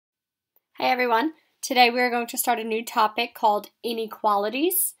Hi everyone. Today we are going to start a new topic called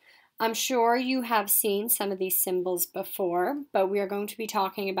inequalities. I'm sure you have seen some of these symbols before, but we are going to be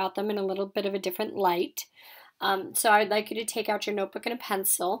talking about them in a little bit of a different light. So I'd like you to take out your notebook and a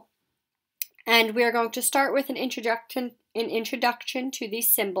pencil, and we are going to start with an introduction to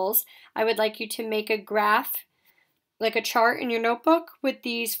these symbols. I would like you to make a graph, like a chart in your notebook with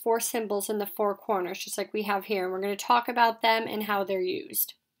these four symbols in the four corners, just like we have here. And we're going to talk about them and how they're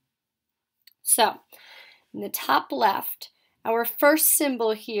used. So, in the top left, our first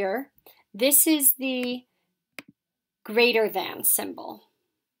symbol here, this is the greater than symbol.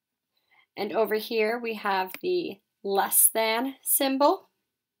 And over here we have the less than symbol.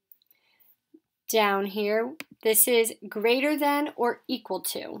 Down here, this is greater than or equal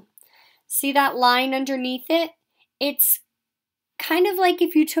to. See that line underneath it? It's kind of like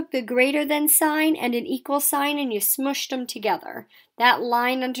if you took the greater than sign and an equal sign and you smushed them together. That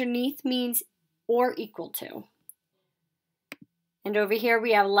line underneath means or equal to. And over here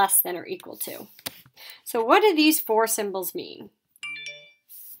we have less than or equal to. So what do these four symbols mean?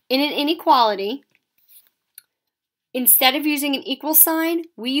 In an inequality, instead of using an equal sign,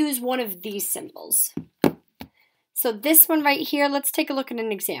 we use one of these symbols. So this one right here, let's take a look at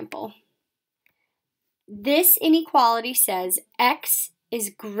an example. This inequality says x is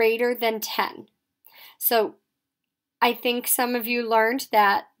greater than 10. So I think some of you learned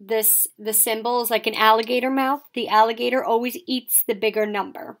that the symbol is like an alligator mouth. The alligator always eats the bigger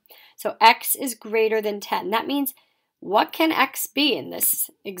number. So x is greater than 10. That means, what can x be in this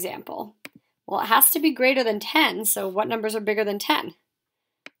example? Well, it has to be greater than 10, so what numbers are bigger than 10?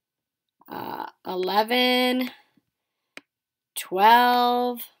 11,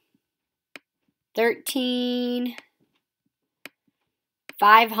 12, 13,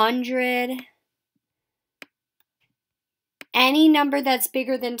 500. Any number that's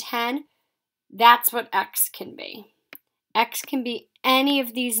bigger than 10, that's what x can be. X can be any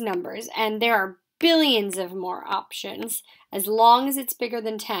of these numbers, and there are billions of more options as long as it's bigger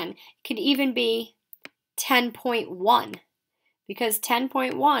than 10. It could even be 10.1 because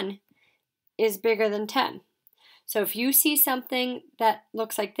 10.1 is bigger than 10. So if you see something that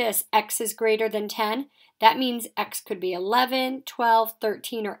looks like this, x is greater than 10, that means x could be 11, 12,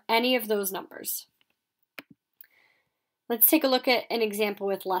 13, or any of those numbers. Let's take a look at an example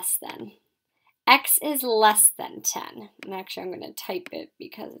with less than. X is less than 10. And actually, I'm going to type it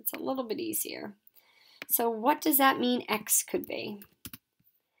because it's a little bit easier. So what does that mean x could be?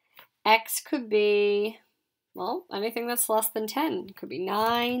 X could be, well, anything that's less than 10. It could be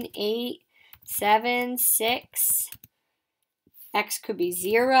 9, 8, 7, 6. X could be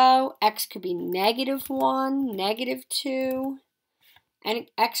 0. X could be -1, -2.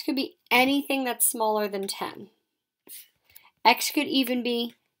 And x could be anything that's smaller than 10. X could even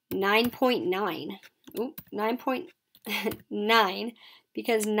be 9.9. 9.9,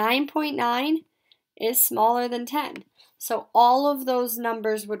 because 9.9 is smaller than 10. So all of those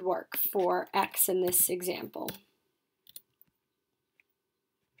numbers would work for x in this example.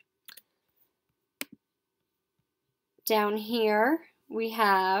 Down here we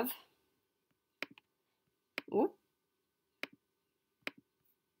have,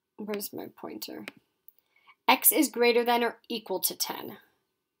 where's my pointer? X is greater than or equal to 10.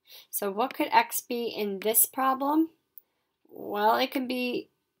 So what could x be in this problem? Well, it can be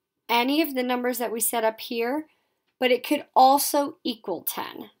any of the numbers that we set up here, but it could also equal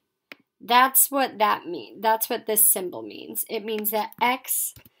 10. That's what that means. That's what this symbol means. It means that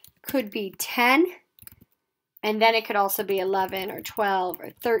x could be 10, and then it could also be 11 or 12 or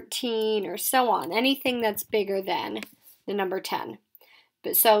 13 or so on. Anything that's bigger than the number 10.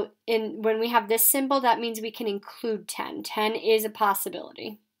 But so when we have this symbol, that means we can include 10. 10 is a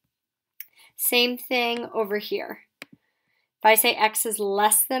possibility. Same thing over here. If I say x is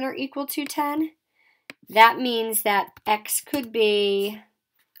less than or equal to 10, that means that x could be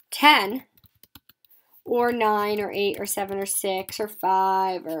 10 or 9 or 8 or 7 or 6 or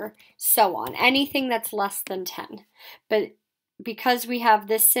 5 or so on. Anything that's less than 10. But because we have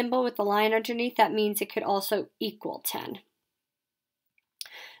this symbol with the line underneath, that means it could also equal 10.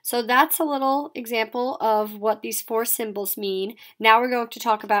 So that's a little example of what these four symbols mean. Now we're going to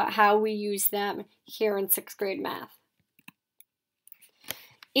talk about how we use them here in 6th grade math.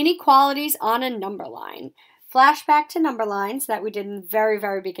 Inequalities on a number line. Flashback to number lines that we did in the very,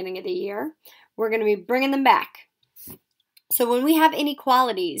 very beginning of the year. We're going to be bringing them back. So when we have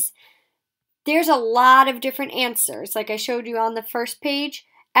inequalities, there's a lot of different answers. Like I showed you on the first page,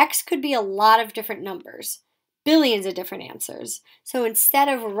 x could be a lot of different numbers. Billions of different answers. So instead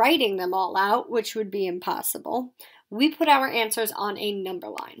of writing them all out, which would be impossible, we put our answers on a number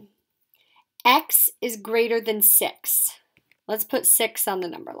line. X is greater than 6. Let's put 6 on the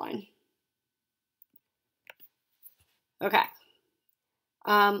number line. Okay.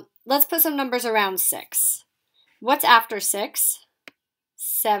 Let's put some numbers around 6. What's after 6?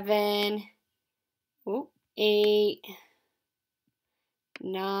 7, 8,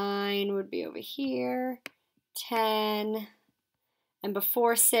 9 would be over here, 10, and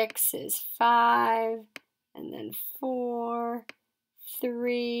before 6 is 5, and then 4,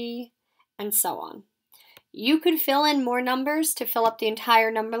 3, and so on. You could fill in more numbers to fill up the entire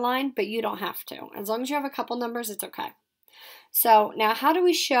number line, but you don't have to. As long as you have a couple numbers, it's okay. So now how do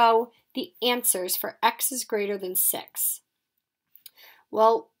we show the answers for x is greater than 6?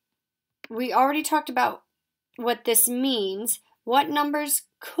 Well, we already talked about what this means. What numbers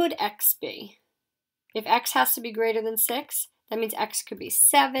could x be? If x has to be greater than 6, that means x could be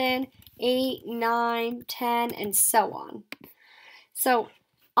 7, 8, 9, 10, and so on. So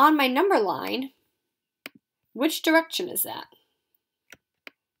on my number line, which direction is that?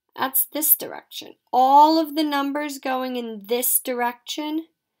 That's this direction. All of the numbers going in this direction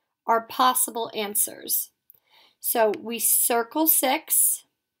are possible answers. So we circle 6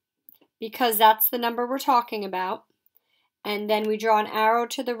 because that's the number we're talking about. And then we draw an arrow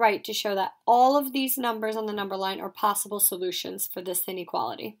to the right to show that all of these numbers on the number line are possible solutions for this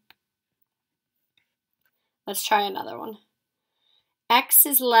inequality. Let's try another one. X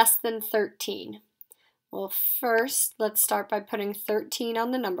is less than 13. Well, first, let's start by putting 13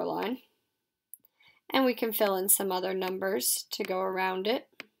 on the number line. And we can fill in some other numbers to go around it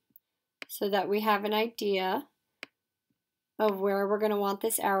so that we have an idea of where we're going to want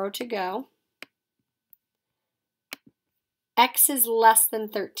this arrow to go. X is less than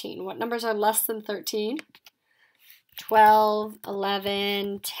 13. What numbers are less than 13? 12,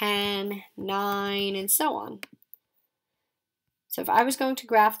 11, 10, 9, and so on. So if I was going to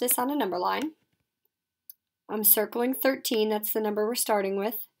graph this on a number line, I'm circling 13, that's the number we're starting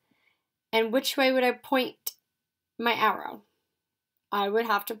with. And which way would I point my arrow? I would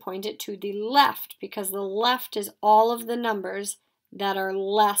have to point it to the left because the left is all of the numbers that are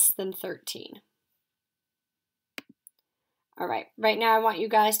less than 13. All right, right now I want you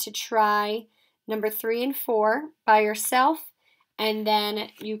guys to try number 3 and 4 by yourself, and then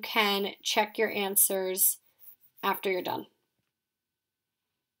you can check your answers after you're done.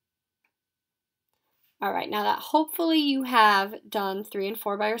 All right, now that hopefully you have done 3 and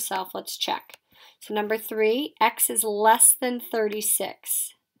 4 by yourself, let's check. So number 3, x is less than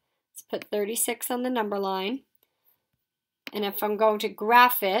 36. Let's put 36 on the number line. And if I'm going to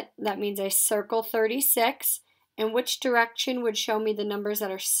graph it, that means I circle 36. And which direction would show me the numbers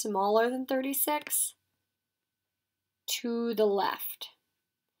that are smaller than 36? To the left.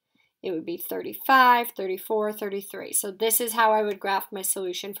 It would be 35, 34, 33. So this is how I would graph my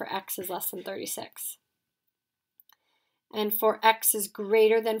solution for x is less than 36. And for x is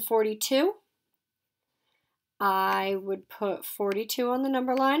greater than 42, I would put 42 on the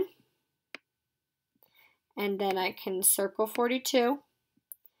number line. And then I can circle 42.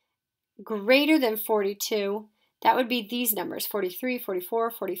 Greater than 42, that would be these numbers, 43,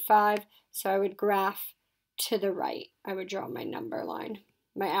 44, 45. So I would graph to the right. I would draw my number line,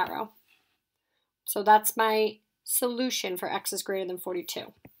 my arrow. So that's my solution for x is greater than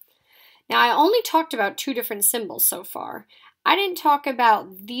 42. Now, I only talked about 2 different symbols so far. I didn't talk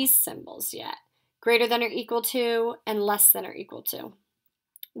about these symbols yet, greater than or equal to and less than or equal to.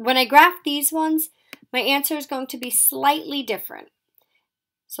 When I graph these ones, my answer is going to be slightly different.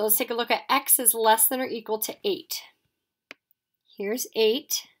 So let's take a look at x is less than or equal to 8. Here's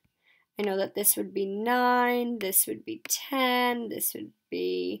 8. I know that this would be 9, this would be 10, this would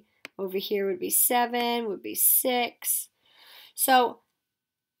be, over here would be 7, would be 6. So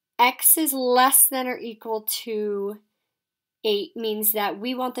x is less than or equal to 8 means that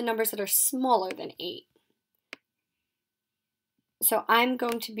we want the numbers that are smaller than 8. So I'm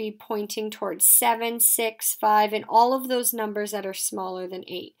going to be pointing towards 7, 6, 5, and all of those numbers that are smaller than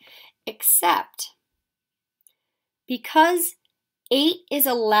 8. Except because 8 is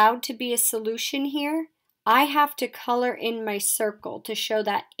allowed to be a solution here, I have to color in my circle to show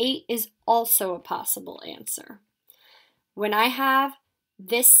that 8 is also a possible answer. When I have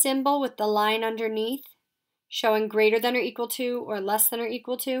this symbol with the line underneath showing greater than or equal to or less than or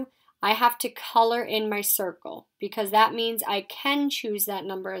equal to, I have to color in my circle because that means I can choose that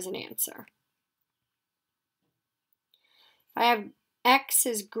number as an answer. If I have x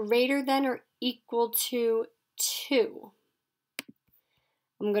is greater than or equal to 2,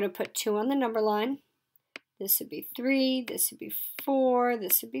 I'm going to put 2 on the number line. This would be 3, this would be 4,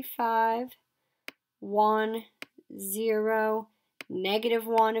 this would be 5, 1, 0,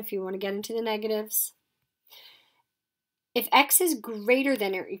 -1 if you want to get into the negatives. If x is greater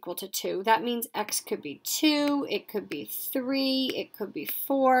than or equal to 2, that means x could be 2, it could be 3, it could be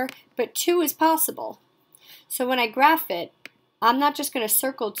 4, but 2 is possible. So when I graph it, I'm not just going to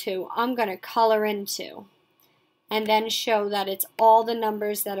circle 2, I'm going to color in 2, and then show that it's all the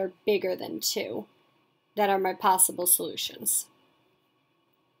numbers that are bigger than 2 that are my possible solutions.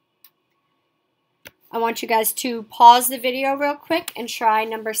 I want you guys to pause the video real quick and try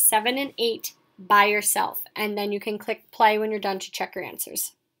number 7 and 8 by yourself, and then you can click play when you're done to check your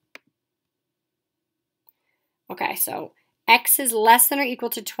answers. Okay, so x is less than or equal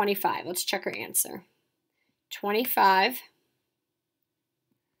to 25. Let's check our answer. 25.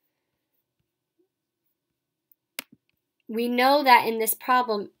 We know that in this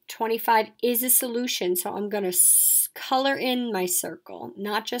problem, 25 is a solution, so I'm going to color in my circle.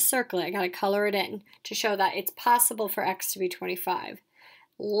 Not just circle it, I got to color it in to show that it's possible for x to be 25.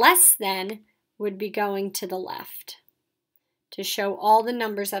 Less than would be going to the left to show all the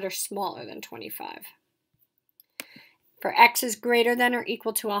numbers that are smaller than 25. For x is greater than or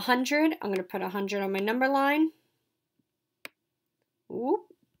equal to 100, I'm going to put 100 on my number line. Oop,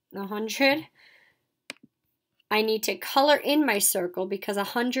 100. I need to color in my circle because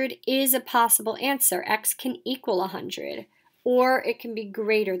 100 is a possible answer. X can equal 100, or it can be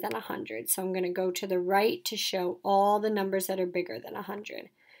greater than 100. So I'm going to go to the right to show all the numbers that are bigger than 100.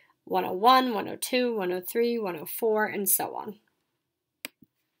 101, 102, 103, 104, and so on.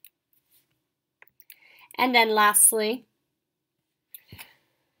 And then lastly,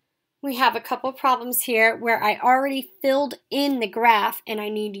 we have a couple problems here where I already filled in the graph and I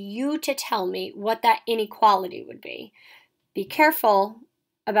need you to tell me what that inequality would be. Be careful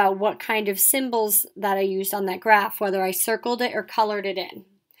about what kind of symbols that I used on that graph, whether I circled it or colored it in.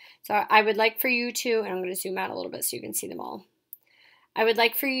 So I would like for you to, and I'm going to zoom out a little bit so you can see them all. I would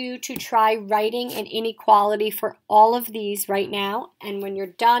like for you to try writing an inequality for all of these right now, and when you're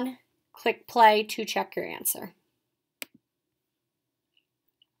done, click play to check your answer.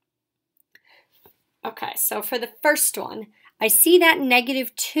 Okay, so for the first one, I see that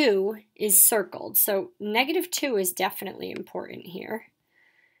 -2 is circled, so -2 is definitely important here.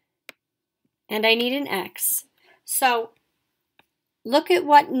 And I need an x. So look at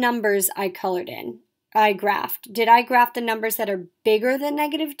what numbers I colored in. I graphed. Did I graph the numbers that are bigger than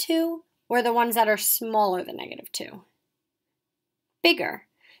 -2 or the ones that are smaller than -2? Bigger.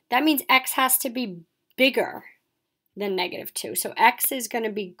 That means x has to be bigger than -2. So x is going to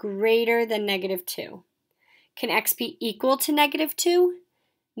be greater than -2. Can x be equal to -2?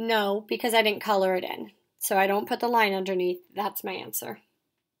 No, because I didn't color it in. So I don't put the line underneath. That's my answer.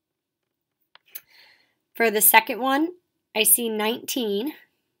 For the second one, I see 19.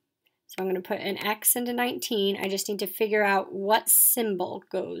 So I'm going to put an x into 19. I just need to figure out what symbol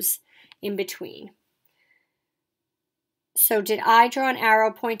goes in between. So did I draw an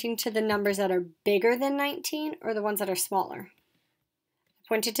arrow pointing to the numbers that are bigger than 19 or the ones that are smaller? I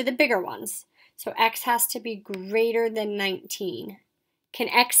pointed to the bigger ones. So x has to be greater than 19. Can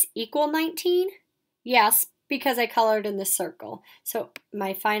x equal 19? Yes, because I colored in the circle. So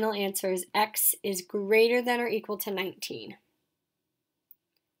my final answer is x is greater than or equal to 19.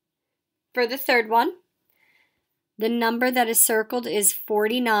 For the third one, the number that is circled is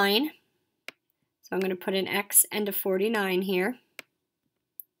 49. So I'm going to put an x and a 49 here.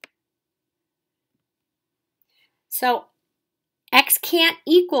 So x can't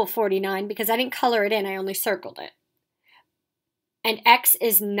equal 49 because I didn't color it in, I only circled it. And x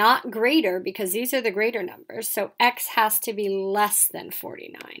is not greater because these are the greater numbers, so x has to be less than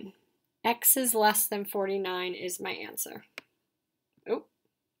 49. X is less than 49 is my answer. Oh.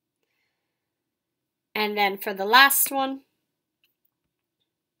 And then for the last one,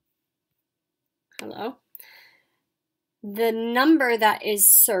 hello, the number that is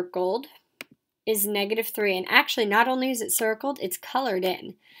circled is -3, and actually not only is it circled, it's colored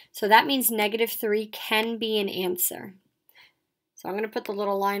in. So that means -3 can be an answer. So I'm going to put the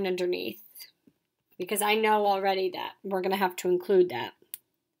little line underneath because I know already that we're going to have to include that.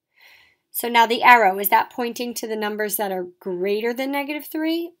 So now the arrow, is that pointing to the numbers that are greater than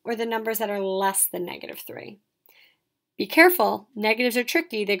 -3 or the numbers that are less than -3? Be careful, negatives are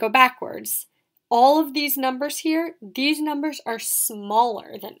tricky, they go backwards. All of these numbers here, these numbers are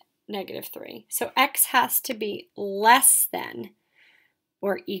smaller than -3. So x has to be less than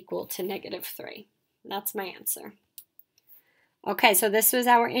or equal to -3. That's my answer. Okay, so this was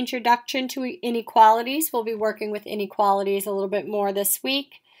our introduction to inequalities. We'll be working with inequalities a little bit more this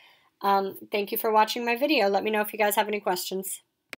week. Thank you for watching my video. Let me know if you guys have any questions.